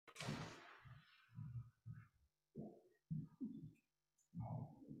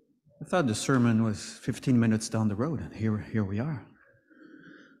thought the sermon was 15 minutes down the road, and here we are.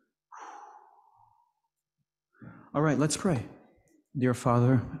 All right, let's pray. Dear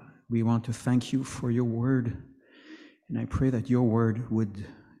Father, we want to thank you for your word, and I pray that your word would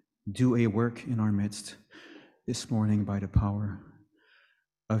do a work in our midst this morning by the power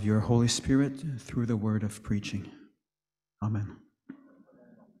of your Holy Spirit through the word of preaching. Amen.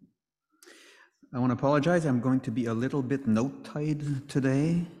 I want to apologize. I'm going to be a little bit note-tied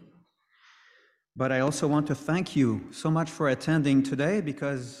today, but I also want to thank you so much for attending today,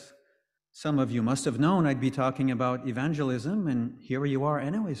 because some of you must have known I'd be talking about evangelism, and here you are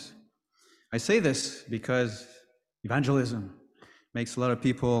anyways. I say this because evangelism makes a lot of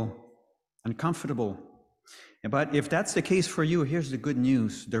people uncomfortable. But if that's the case for you, here's the good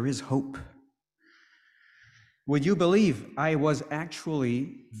news. There is hope. Would you believe I was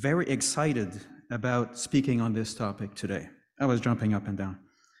actually very excited about speaking on this topic today? I was jumping up and down.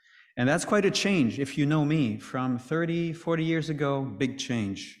 And that's quite a change. If you know me, from 30, 40 years ago, big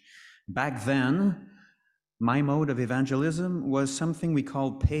change. Back then, my mode of evangelism was something we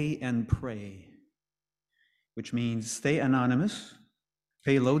call pay and pray, which means stay anonymous,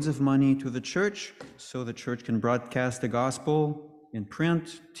 pay loads of money to the church so the church can broadcast the gospel in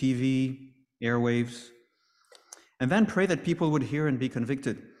print, TV, airwaves, and then pray that people would hear and be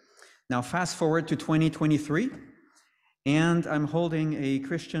convicted. Now, fast forward to 2023, and I'm holding a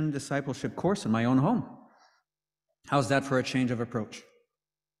Christian discipleship course in my own home. How's that for a change of approach?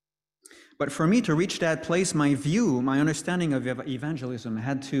 But for me to reach that place, my understanding of evangelism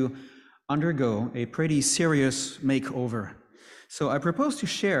had to undergo a pretty serious makeover. So I propose to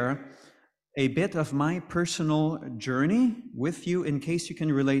share a bit of my personal journey with you in case you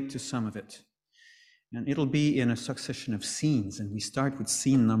can relate to some of it. And it'll be in a succession of scenes, and we start with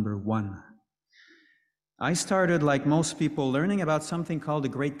scene number 1. I started, like most people, learning about something called the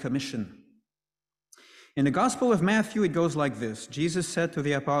Great Commission. In the Gospel of Matthew, it goes like this. Jesus said to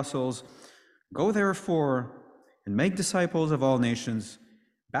the apostles, "Go therefore and make disciples of all nations,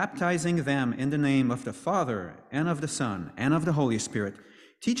 baptizing them in the name of the Father and of the Son and of the Holy Spirit,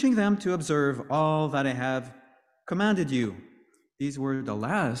 teaching them to observe all that I have commanded you." These were the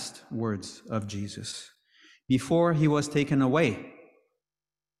last words of Jesus before he was taken away.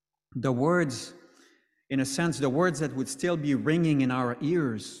 The words, in a sense, the words that would still be ringing in our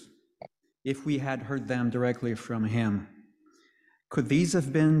ears if we had heard them directly from him. Could these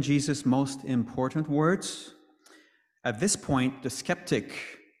have been Jesus' most important words? At this point, the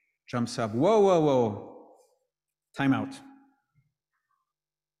skeptic jumps up. Whoa. Time out.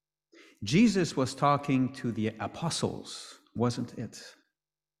 Jesus was talking to the apostles, wasn't it?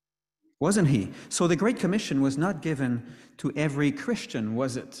 Wasn't he? So the Great Commission was not given to every Christian,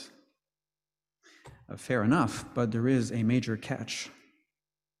 was it? Fair enough, but there is a major catch.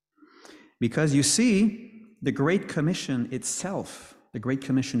 Because you see, the Great Commission itself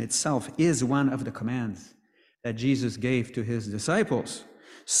is one of the commands that Jesus gave to his disciples.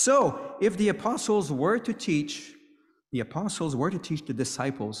 So if the apostles were to teach the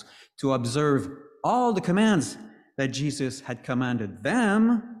disciples to observe all the commands that Jesus had commanded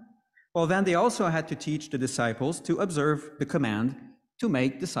them, well, then they also had to teach the disciples to observe the command to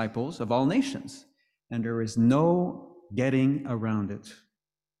make disciples of all nations. And there is no getting around it.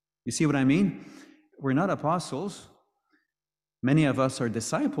 You see what I mean? We're not apostles. Many of us are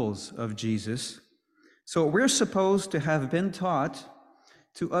disciples of Jesus. So we're supposed to have been taught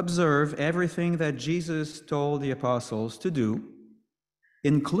to observe everything that Jesus told the apostles to do,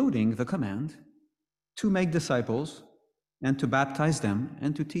 including the command to make disciples and to baptize them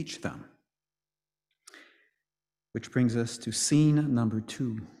and to teach them. Which brings us to scene number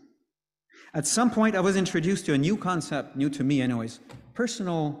 2. At some point, I was introduced to a new concept, new to me anyways,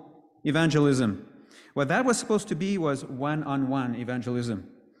 personal evangelism. What that was supposed to be was one-on-one evangelism.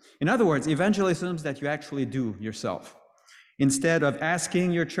 In other words, evangelisms that you actually do yourself. Instead of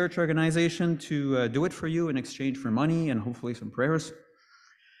asking your church organization to do it for you in exchange for money and hopefully some prayers.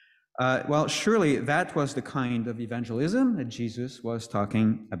 Well, surely that was the kind of evangelism that Jesus was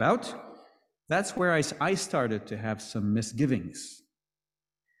talking about. That's where I started to have some misgivings.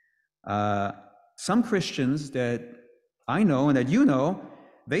 Some Christians that I know and that you know,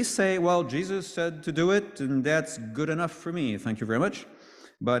 they say, well, Jesus said to do it, and that's good enough for me. Thank you very much.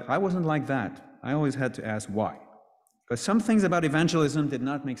 But I wasn't like that. I always had to ask why. Because some things about evangelism did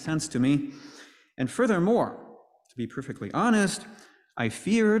not make sense to me. And furthermore, to be perfectly honest, I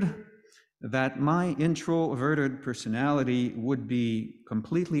feared that my introverted personality would be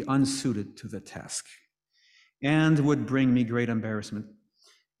completely unsuited to the task and would bring me great embarrassment.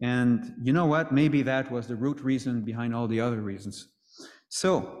 And you know what? Maybe that was the root reason behind all the other reasons.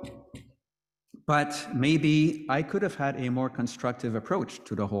 So But maybe I could have had a more constructive approach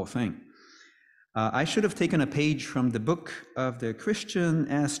to the whole thing. I should have taken a page from the book of the Christian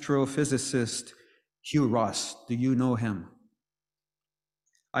astrophysicist Hugh Ross. Do you know him?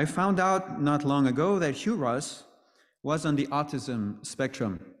 I found out not long ago that Hugh Ross was on the autism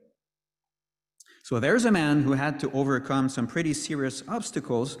spectrum. So there's a man who had to overcome some pretty serious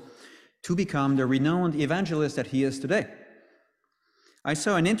obstacles to become the renowned evangelist that he is today. I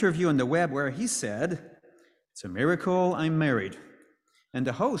saw an interview on the web where he said, "It's a miracle I'm married." And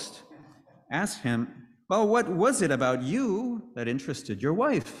the host asked him, "Well, what was it about you that interested your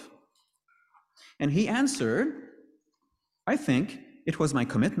wife?" And he answered, "I think it was my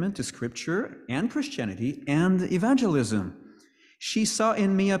commitment to Scripture and Christianity and evangelism. She saw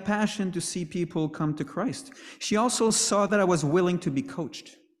in me a passion to see people come to Christ. She also saw that I was willing to be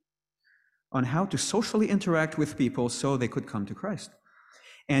coached on how to socially interact with people so they could come to Christ."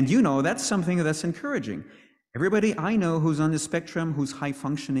 And that's something that's encouraging. Everybody I know who's on the spectrum, who's high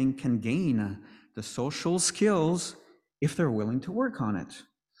functioning, can gain the social skills if they're willing to work on it.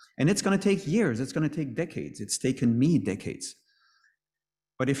 And it's going to take years, it's going to take decades. It's taken me decades.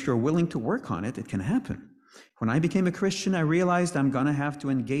 But if you're willing to work on it, it can happen. When I became a Christian, I realized I'm going to have to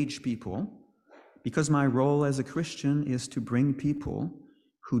engage people because my role as a Christian is to bring people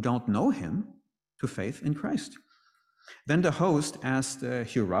who don't know him to faith in Christ. Then the host asked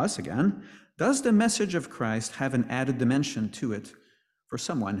Hugh Ross again, "Does the message of Christ have an added dimension to it for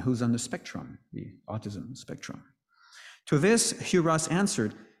someone who's on the spectrum, the autism spectrum?" To this, Hugh Ross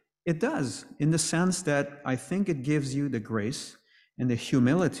answered, "It does, in the sense that I think it gives you the grace and the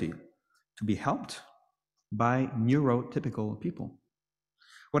humility to be helped by neurotypical people."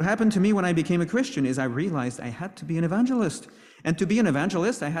 What happened to me when I became a Christian is I realized I had to be an evangelist. And to be an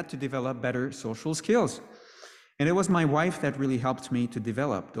evangelist, I had to develop better social skills. And it was my wife that really helped me to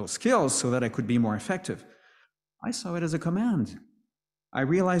develop those skills so that I could be more effective. I saw it as a command. I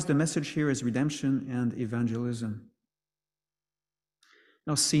realized the message here is redemption and evangelism.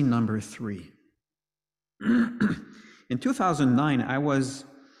 Now, scene number 3. In 2009, I was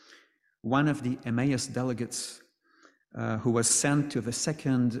one of the Emmaus delegates who was sent to the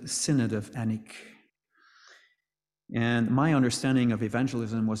Second Synod of Antioch. And my understanding of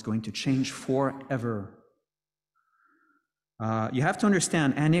evangelism was going to change forever. You have to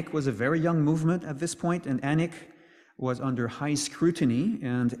understand, Antioch was a very young movement at this point, and Antioch was under high scrutiny,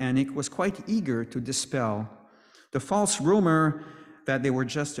 and Antioch was quite eager to dispel the false rumor that they were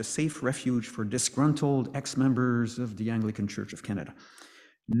just a safe refuge for disgruntled ex-members of the Anglican Church of Canada.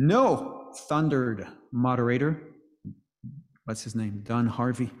 "No," thundered moderator, what's his name, Don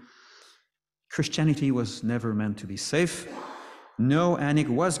Harvey. "Christianity was never meant to be safe. No, Antioch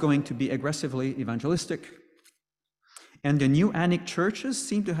was going to be aggressively evangelistic." And the new Antioch churches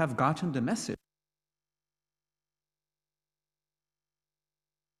seem to have gotten the message.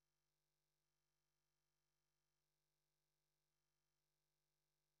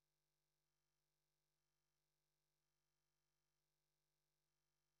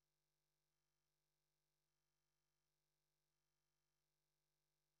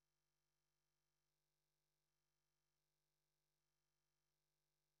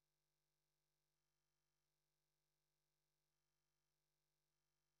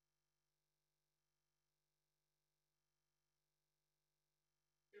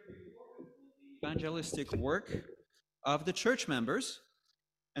 Evangelistic work of the church members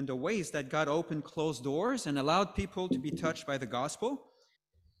and the ways that God opened closed doors and allowed people to be touched by the gospel.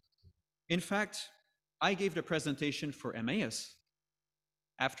 In fact, I gave the presentation for Emmaus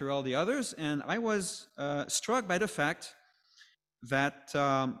after all the others, and I was struck by the fact that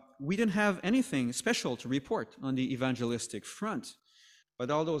we didn't have anything special to report on the evangelistic front,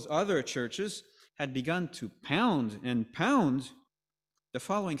 but all those other churches had begun to pound and pound the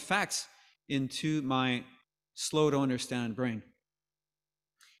following facts into my slow-to-understand brain.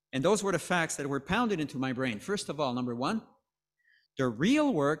 And those were the facts that were pounded into my brain. First of all, number 1, the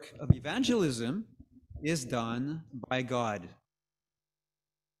real work of evangelism is done by God.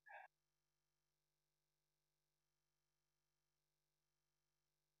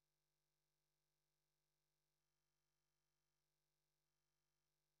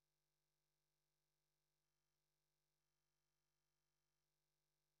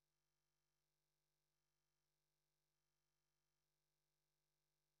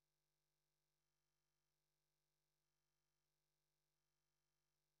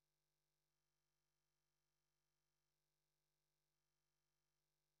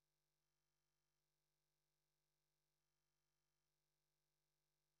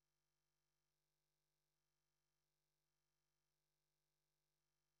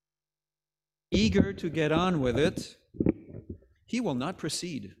 eager to get on with it, he will not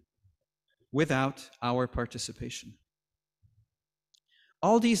proceed without our participation.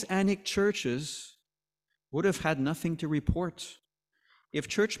 All these Anik churches would have had nothing to report if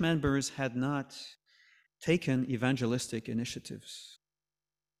church members had not taken evangelistic initiatives.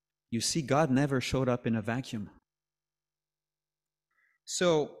 You see, God never showed up in a vacuum.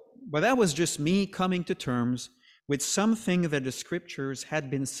 But that was just me coming to terms with something that the scriptures had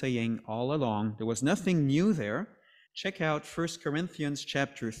been saying all along. There was nothing new there. Check out 1 Corinthians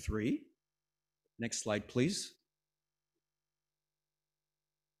chapter 3. Next slide, please.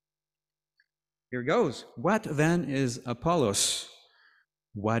 Here goes. What then is Apollos?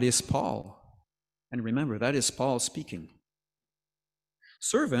 What is Paul? And remember, that is Paul speaking.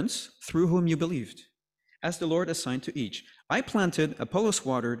 Servants through whom you believed, as the Lord assigned to each. I planted, Apollos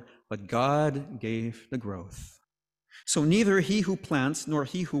watered, but God gave the growth. So neither he who plants nor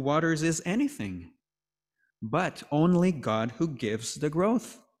he who waters is anything, but only God who gives the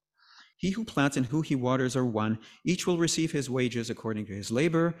growth. He who plants and who he waters are one. Each will receive his wages according to his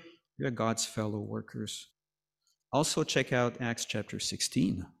labor. We are God's fellow workers. Also check out Acts chapter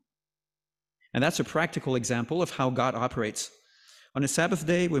 16. And that's a practical example of how God operates. On a Sabbath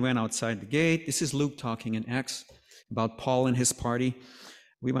day, we went outside the gate. This is Luke talking in Acts about Paul and his party.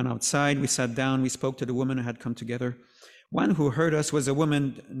 We went outside, we sat down, we spoke to the women who had come together. One who heard us was a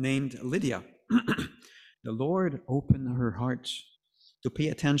woman named Lydia. The Lord opened her heart to pay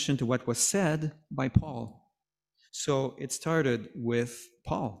attention to what was said by Paul. So it started with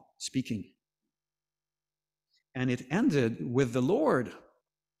Paul speaking. And it ended with the Lord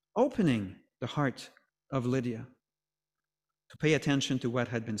opening the heart of Lydia to pay attention to what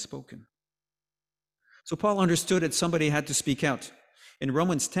had been spoken. So Paul understood that somebody had to speak out. In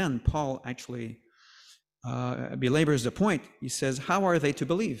Romans 10, Paul actually belabors the point. He says, how are they to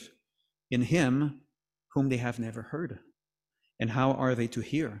believe? In him whom they have never heard. And how are they to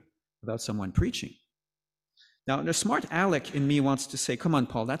hear without someone preaching? Now, the smart aleck in me wants to say, come on,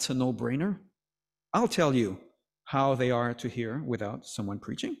 Paul, that's a no-brainer. I'll tell you how they are to hear without someone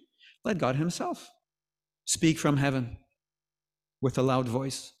preaching. Let God himself speak from heaven with a loud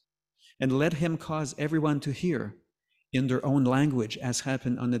voice, and let him cause everyone to hear in their own language, as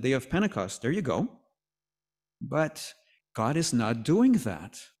happened on the day of Pentecost. There you go. But God is not doing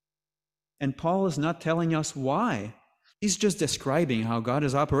that. And Paul is not telling us why. He's just describing how God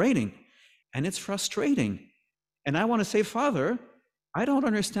is operating. And it's frustrating. And I want to say, Father, I don't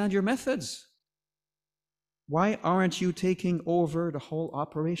understand your methods. Why aren't you taking over the whole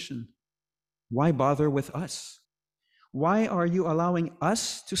operation? Why bother with us? Why are you allowing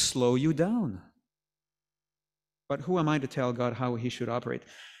us to slow you down? But who am I to tell God how he should operate?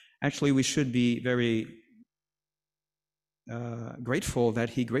 Actually, we should be very grateful that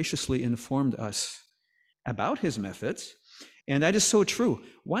he graciously informed us about his methods. And that is so true.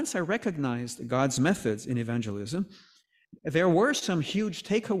 Once I recognized God's methods in evangelism, there were some huge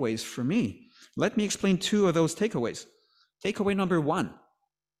takeaways for me. Let me explain two of those takeaways. Takeaway number one,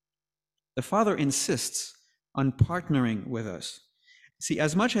 the Father insists on partnering with us. See,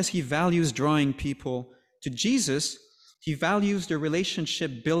 as much as he values drawing people to Jesus, he values the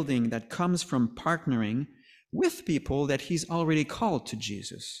relationship building that comes from partnering with people that he's already called to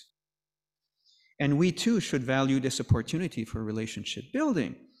Jesus. And we too should value this opportunity for relationship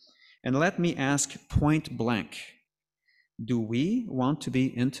building. And let me ask point blank, do we want to be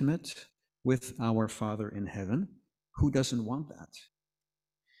intimate with our Father in heaven? Who doesn't want that?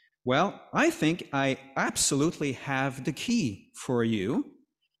 Well, I think I absolutely have the key for you.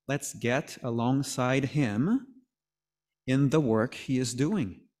 Let's get alongside him in the work he is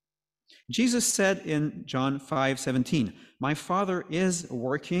doing. Jesus said in John 5:17, my Father is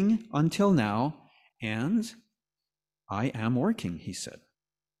working until now, and I am working, he said.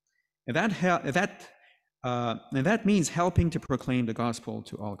 And that means helping to proclaim the gospel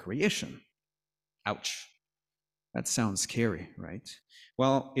to all creation. Ouch. That sounds scary, right?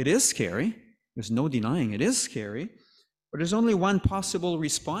 Well, it is scary. There's no denying it is scary. But there's only one possible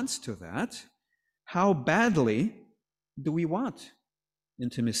response to that. How badly do we want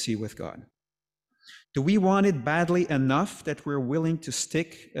intimacy with God? Do we want it badly enough that we're willing to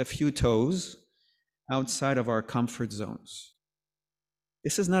stick a few toes outside of our comfort zones?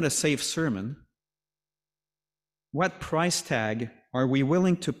 This is not a safe sermon. What price tag are we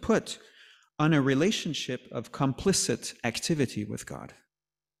willing to put on a relationship of complicit activity with God?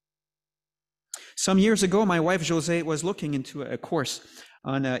 Some years ago, my wife José was looking into a course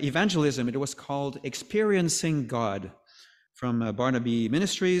on evangelism. It was called Experiencing God from Barnaby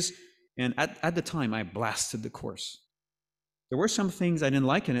Ministries. And at the time, I blasted the course. There were some things I didn't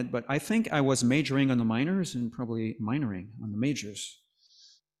like in it, but I think I was majoring on the minors and probably minoring on the majors.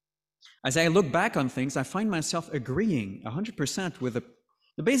 As I look back on things, I find myself agreeing 100% with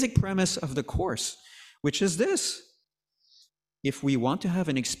the basic premise of the course, which is this: if we want to have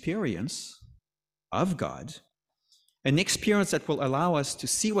an experience of God, an experience that will allow us to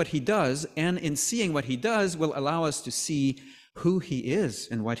see what he does, and in seeing what he does will allow us to see who he is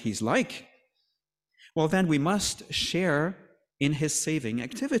and what he's like, well, then we must share in his saving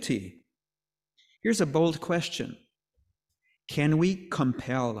activity. Here's a bold question. Can we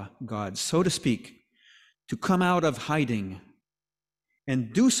compel God, so to speak, to come out of hiding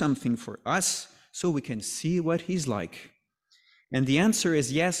and do something for us so we can see what he's like? And the answer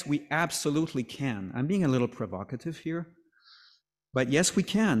is yes, we absolutely can. I'm being a little provocative here, but yes, we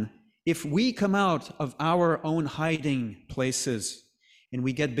can. If we come out of our own hiding places and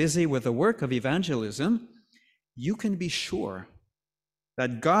we get busy with the work of evangelism, you can be sure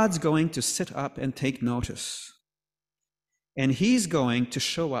that God's going to sit up and take notice. And he's going to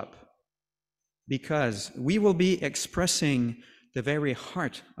show up because we will be expressing the very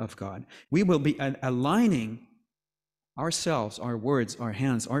heart of God. We will be aligning ourselves, our words, our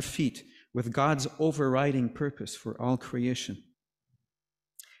hands, our feet with God's overriding purpose for all creation.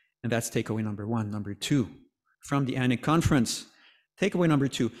 And that's takeaway number one. Number two, from the Antioch Conference, takeaway number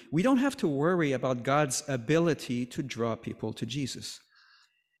two, we don't have to worry about God's ability to draw people to Jesus.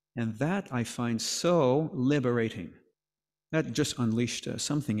 And that I find so liberating. That just unleashed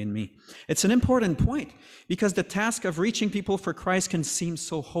something in me. It's an important point because the task of reaching people for Christ can seem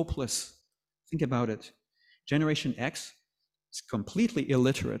so hopeless. Think about it. Generation X is completely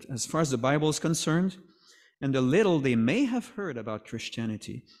illiterate as far as the Bible is concerned, and the little they may have heard about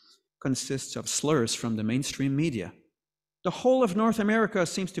Christianity consists of slurs from the mainstream media. The whole of North America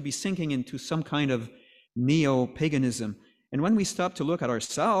seems to be sinking into some kind of neo-paganism, and when we stop to look at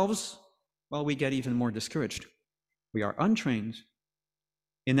ourselves, well, we get even more discouraged. We are untrained,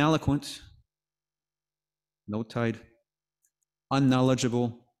 ineloquent, note-tied,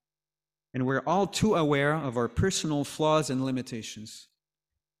 unknowledgeable, and we're all too aware of our personal flaws and limitations.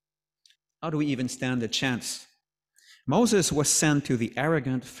 How do we even stand a chance? Moses was sent to the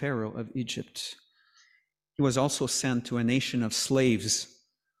arrogant Pharaoh of Egypt. He was also sent to a nation of slaves,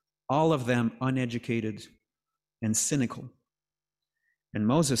 all of them uneducated and cynical. And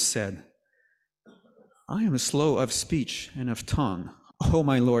Moses said, I am slow of speech and of tongue. Oh,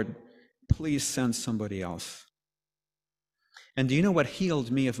 my Lord, please send somebody else. And do you know what healed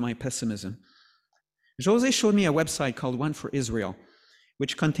me of my pessimism? Jose showed me a website called One for Israel,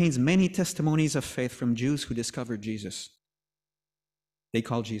 which contains many testimonies of faith from Jews who discovered Jesus. They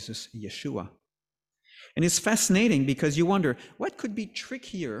call Jesus Yeshua. And it's fascinating because you wonder, what could be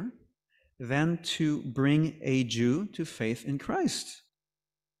trickier than to bring a Jew to faith in Christ?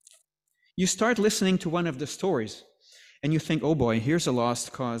 You start listening to one of the stories, and you think, oh boy, here's a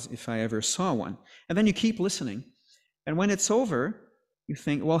lost cause if I ever saw one. And then you keep listening. And when it's over, you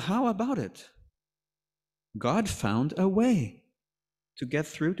think, well, how about it? God found a way to get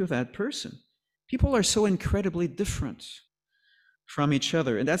through to that person. People are so incredibly different from each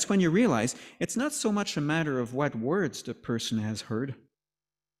other. And that's when you realize it's not so much a matter of what words the person has heard.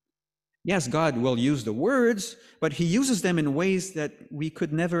 Yes, God will use the words, but he uses them in ways that we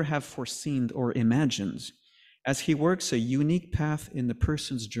could never have foreseen or imagined, as he works a unique path in the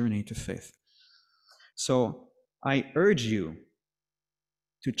person's journey to faith. So I urge you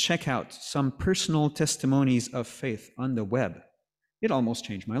to check out some personal testimonies of faith on the web. It almost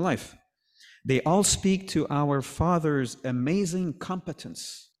changed my life. They all speak to our Father's amazing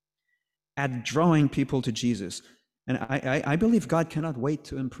competence at drawing people to Jesus. And I believe God cannot wait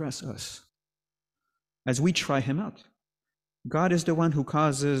to impress us as we try him out. God is the one who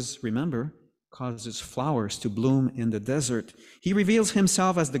causes flowers to bloom in the desert. He reveals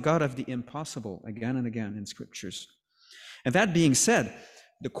himself as the God of the impossible again and again in scriptures. And that being said,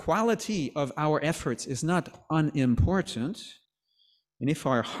 the quality of our efforts is not unimportant. And if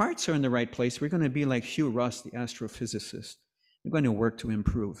our hearts are in the right place, we're going to be like Hugh Ross, the astrophysicist. We're going to work to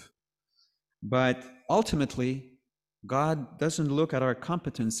improve. But ultimately, God doesn't look at our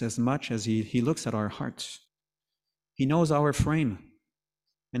competence as much as he looks at our hearts. He knows our frame,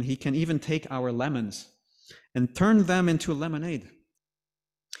 and he can even take our lemons and turn them into lemonade.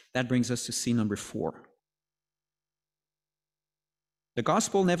 That brings us to C number 4. The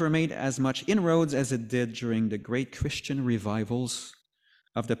gospel never made as much inroads as it did during the great Christian revivals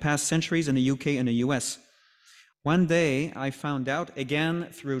of the past centuries in the UK and the US. One day, I found out, again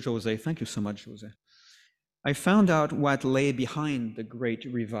through Jose, thank you so much, Jose, I found out what lay behind the great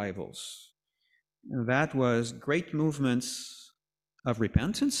revivals. That was great movements of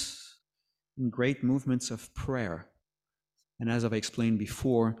repentance and great movements of prayer. And as I've explained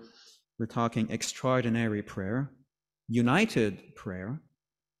before, we're talking extraordinary prayer, united prayer,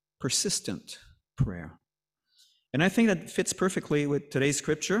 persistent prayer. And I think that fits perfectly with today's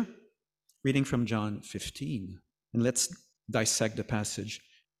scripture, reading from John 15. And let's dissect the passage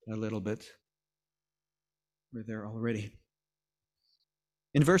a little bit. We're there already.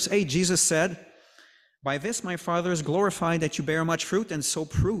 In verse 8, Jesus said, "By this my Father is glorified, that you bear much fruit, and so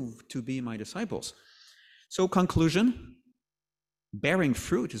prove to be my disciples." So conclusion, bearing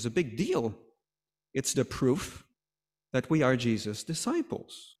fruit is a big deal. It's the proof that we are Jesus'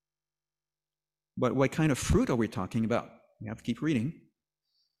 disciples. But what kind of fruit are we talking about? We have to keep reading.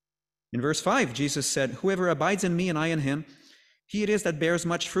 In verse 5, Jesus said, "Whoever abides in me and I in him, he it is that bears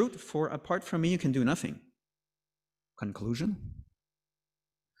much fruit, for apart from me you can do nothing." Conclusion,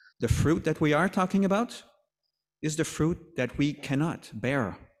 the fruit that we are talking about is the fruit that we cannot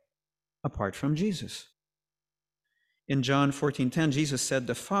bear apart from Jesus. In John 14:10, Jesus said,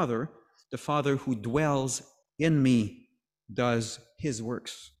 the Father who dwells in me does his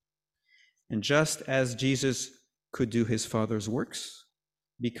works. And just as Jesus could do his Father's works,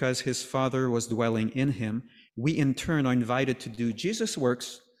 because his Father was dwelling in him, we in turn are invited to do Jesus'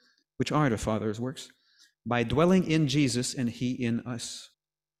 works, which are the Father's works, by dwelling in Jesus and he in us.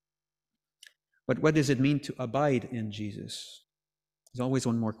 But what does it mean to abide in Jesus? There's always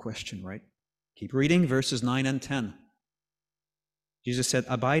one more question, right? Keep reading verses 9 and 10. Jesus said,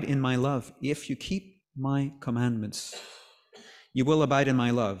 "Abide in my love. If you keep my commandments, you will abide in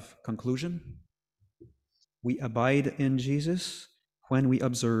my love." Conclusion, we abide in Jesus when we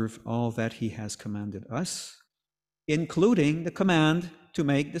observe all that he has commanded us, including the command to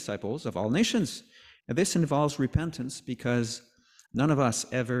make disciples of all nations. And this involves repentance, because none of us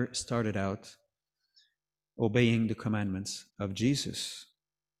ever started out obeying the commandments of Jesus.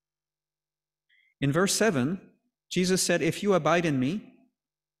 In verse 7, Jesus said, "If you abide in me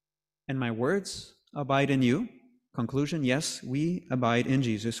and my words abide in you," conclusion, yes, we abide in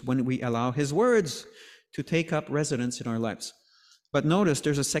Jesus when we allow his words to take up residence in our lives. But notice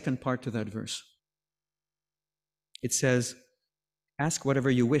there's a second part to that verse. It says, "Ask whatever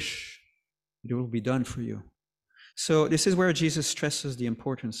you wish, it will be done for you." So this is where Jesus stresses the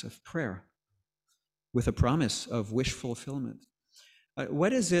importance of prayer with a promise of wish fulfillment.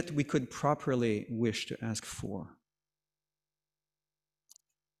 What is it we could properly wish to ask for?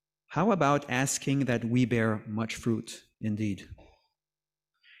 How about asking that we bear much fruit indeed?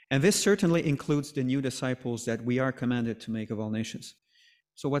 And this certainly includes the new disciples that we are commanded to make of all nations.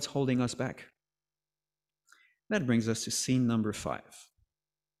 So what's holding us back? That brings us to scene number 5.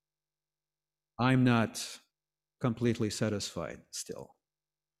 I'm not completely satisfied still.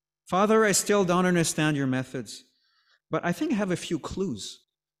 Father, I still don't understand your methods, but I think I have a few clues.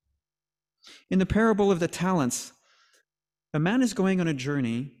 In the parable of the talents, a man going on a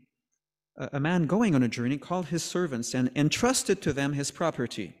journey called his servants and entrusted to them his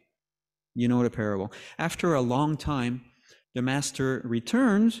property. You know the parable. After a long time, the master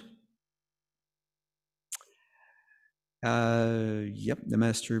returned. The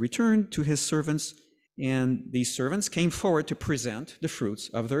master returned to his servants, and these servants came forward to present the fruits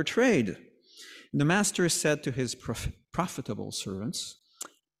of their trade. The master said to his profitable servants,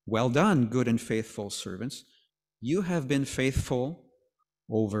 "Well done, good and faithful servants. You have been faithful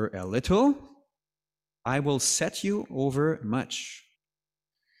over a little. I will set you over much."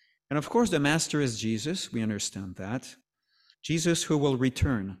 And of course, the master is Jesus. We understand that. Jesus who will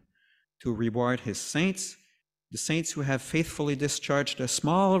return to reward his saints, the saints who have faithfully discharged the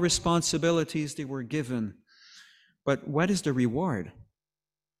small responsibilities they were given. But what is the reward?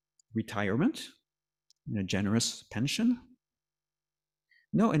 Retirement? And a generous pension?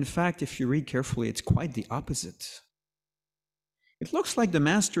 No, in fact, if you read carefully, it's quite the opposite. It looks like the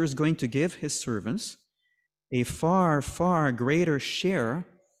master is going to give his servants a far, far greater share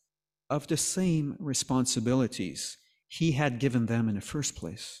of the same responsibilities he had given them in the first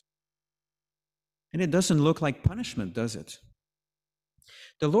place. And it doesn't look like punishment, does it?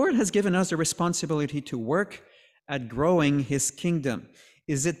 The Lord has given us the responsibility to work at growing his kingdom.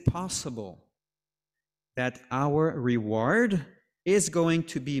 Is it possible that our reward is going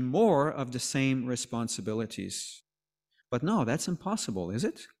to be more of the same responsibilities? But no, that's impossible, is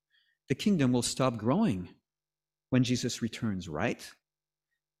it? The kingdom will stop growing when Jesus returns, right?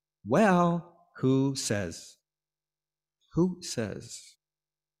 Well, who says? Who says?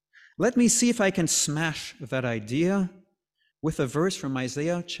 Let me see if I can smash that idea with a verse from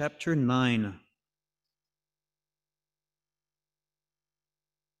Isaiah chapter 9.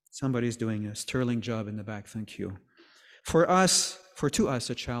 It Somebody's doing a sterling job in the back, thank you. For to us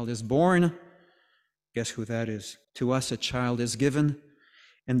a child is born. Guess who that is? To us a child is given,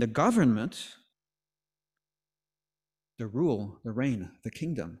 and the government, the rule, the reign, the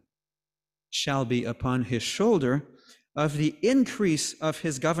kingdom, shall be upon his shoulder. Of the increase of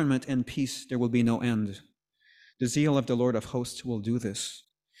his government and peace there will be no end. The zeal of the Lord of hosts will do this.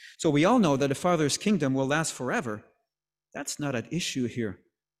 So we all know that the Father's kingdom will last forever. That's not at issue here.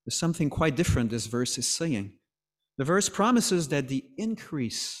 There's something quite different this verse is saying. The verse promises that the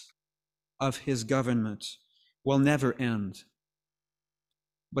increase of his government will never end.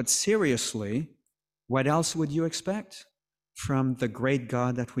 But seriously, what else would you expect from the great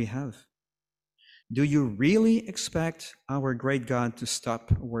God that we have? Do you really expect our great God to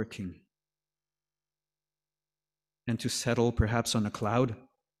stop working and to settle perhaps on a cloud,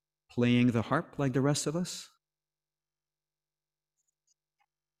 playing the harp like the rest of us?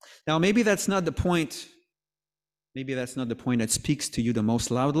 Now, maybe that's not the point. Maybe that's not the point that speaks to you the most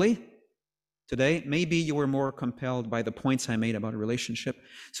loudly today. Maybe you were more compelled by the points I made about relationship.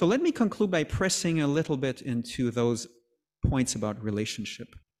 So let me conclude by pressing a little bit into those points about relationship.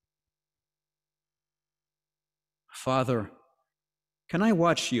 Father, can I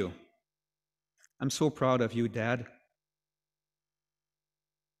watch you? I'm so proud of you, Dad.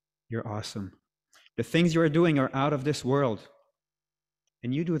 You're awesome. The things you are doing are out of this world,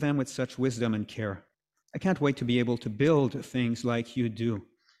 and you do them with such wisdom and care. I can't wait to be able to build things like you do.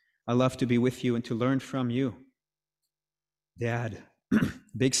 I love to be with you and to learn from you. Dad,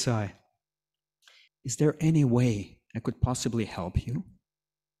 big sigh. Is there any way I could possibly help you?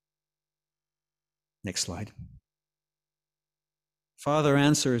 Next slide. Father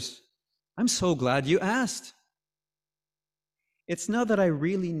answers, I'm so glad you asked. It's not that I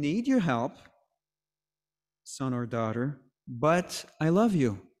really need your help, son or daughter, but I love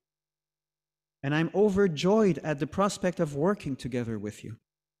you. And I'm overjoyed at the prospect of working together with you.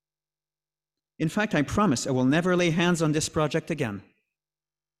 In fact, I promise I will never lay hands on this project again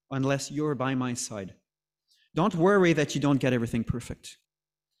unless you're by my side. Don't worry that you don't get everything perfect.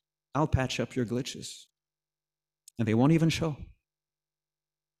 I'll patch up your glitches, and they won't even show.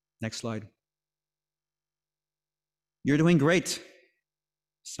 Next slide. You're doing great,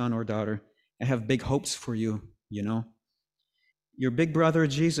 son or daughter. I have big hopes for you, you know. Your big brother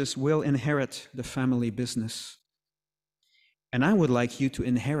Jesus will inherit the family business, and I would like you to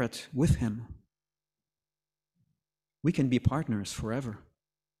inherit with him. We can be partners forever.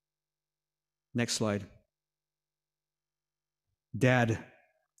 Next slide. Dad,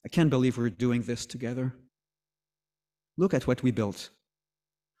 I can't believe we're doing this together. Look at what we built.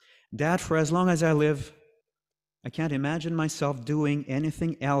 Dad, for as long as I live, I can't imagine myself doing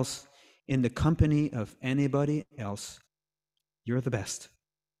anything else in the company of anybody else. You're the best.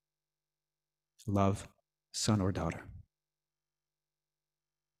 Love, son or daughter.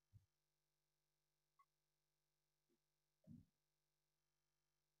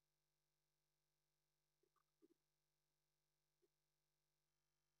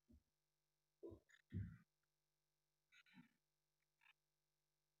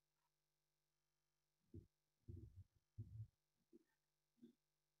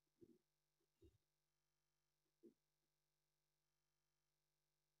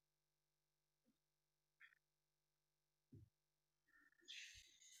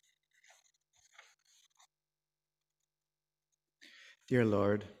 Dear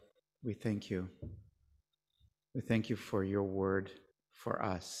Lord, we thank you. We thank you for your word for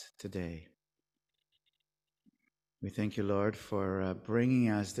us today. We thank you, Lord, for bringing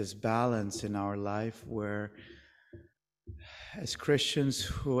us this balance in our life where, as Christians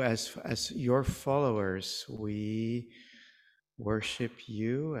who, as your followers, we worship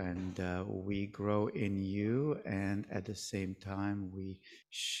you and we grow in you, and at the same time we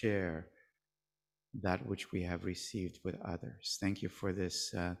share that which we have received with others. Thank you for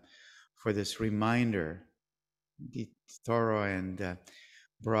this reminder, the thorough and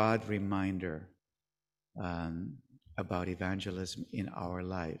broad reminder about evangelism in our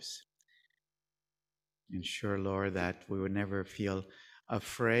lives. Ensure, Lord, that we would never feel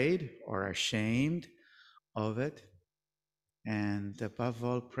afraid or ashamed of it. And above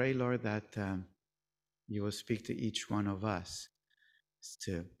all, pray, Lord, that you will speak to each one of us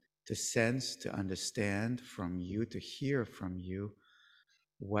to sense, to understand from you, to hear from you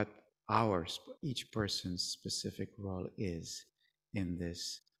what each person's specific role is in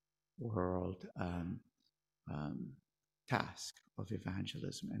this world task of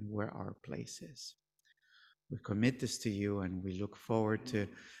evangelism and where our place is. We commit this to you and we look forward to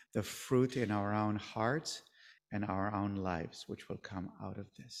the fruit in our own hearts and our own lives, which will come out of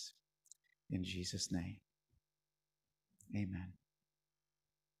this. In Jesus' name, amen.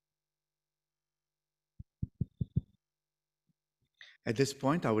 At this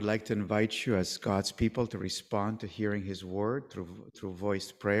point, I would like to invite you as God's people to respond to hearing his word through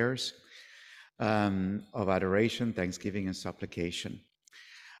voiced prayers of adoration, thanksgiving, and supplication.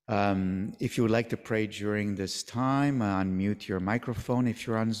 If you would like to pray during this time, unmute your microphone if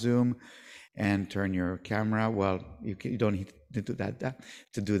you're on Zoom and turn your camera. Well, you don't need to do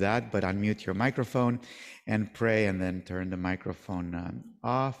that, but unmute your microphone and pray, and then turn the microphone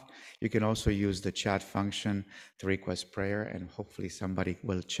off. You can also use the chat function to request prayer, and hopefully somebody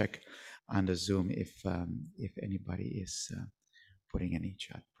will check on the Zoom if anybody is putting any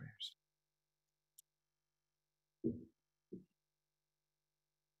chat prayers.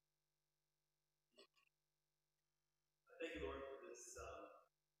 Thank you, Lord, for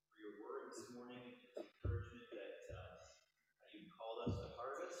your word this morning, the encouragement that you called us to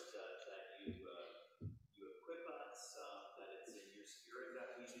harvest, that you equip us, that it's in your spirit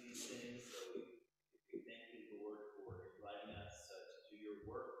that we do these things. So we thank you, Lord, for inviting us to do your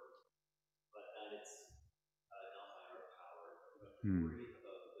work, but that it's not by our power, but the glory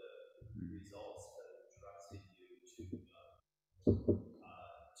of the results, that we trust in you to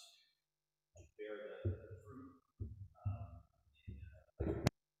bear the fruit.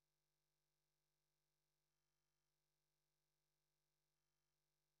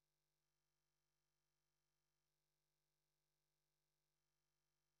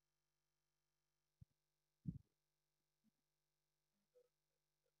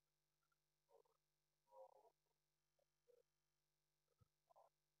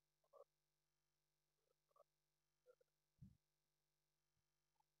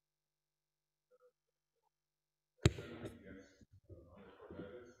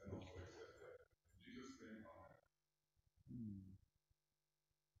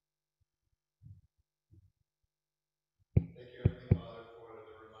 Thank you, Heavenly Father, for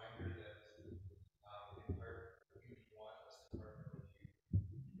the reminder that you want us to partner with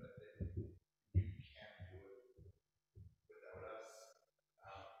you, but that you can't do it without us,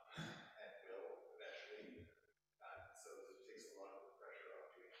 and will eventually. So it takes a lot of the pressure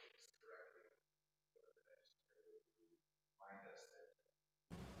off doing things correctly. Remind us that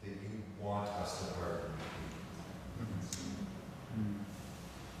you want us to partner.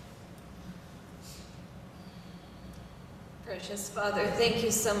 Precious Father, thank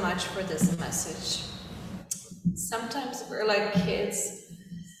you so much for this message. Sometimes we're like kids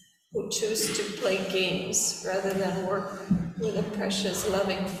who choose to play games rather than work with a precious,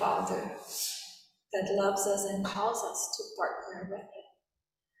 loving Father that loves us and calls us to partner with Him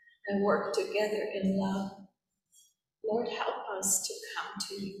and work together in love. Lord, help us to come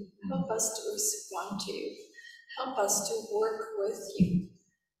to you. Help us to respond to you. Help us to work with you.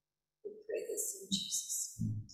 We pray this in Jesus' name.